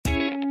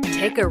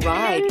Take a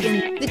ride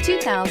in the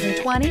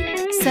 2020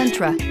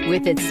 Sentra.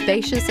 With its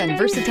spacious and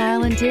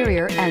versatile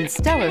interior and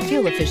stellar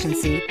fuel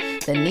efficiency,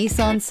 the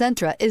Nissan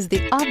Sentra is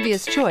the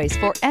obvious choice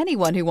for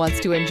anyone who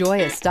wants to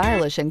enjoy a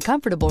stylish and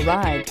comfortable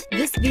ride.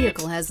 This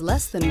vehicle has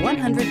less than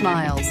 100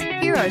 miles.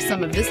 Here are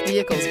some of this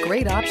vehicle's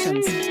great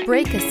options: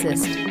 brake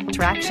assist,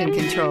 traction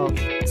control,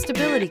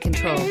 stability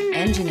control,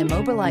 engine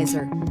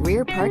immobilizer,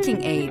 rear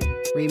parking aid,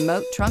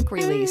 remote trunk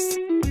release,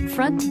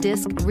 front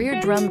disc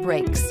rear drum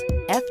brakes,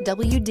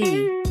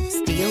 FWD,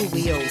 steel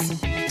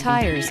wheels,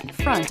 tires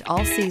front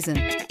all season.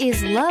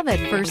 Is love at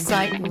first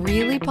sight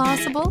really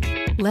possible?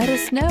 Let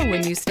us know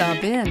when you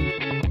stop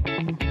in.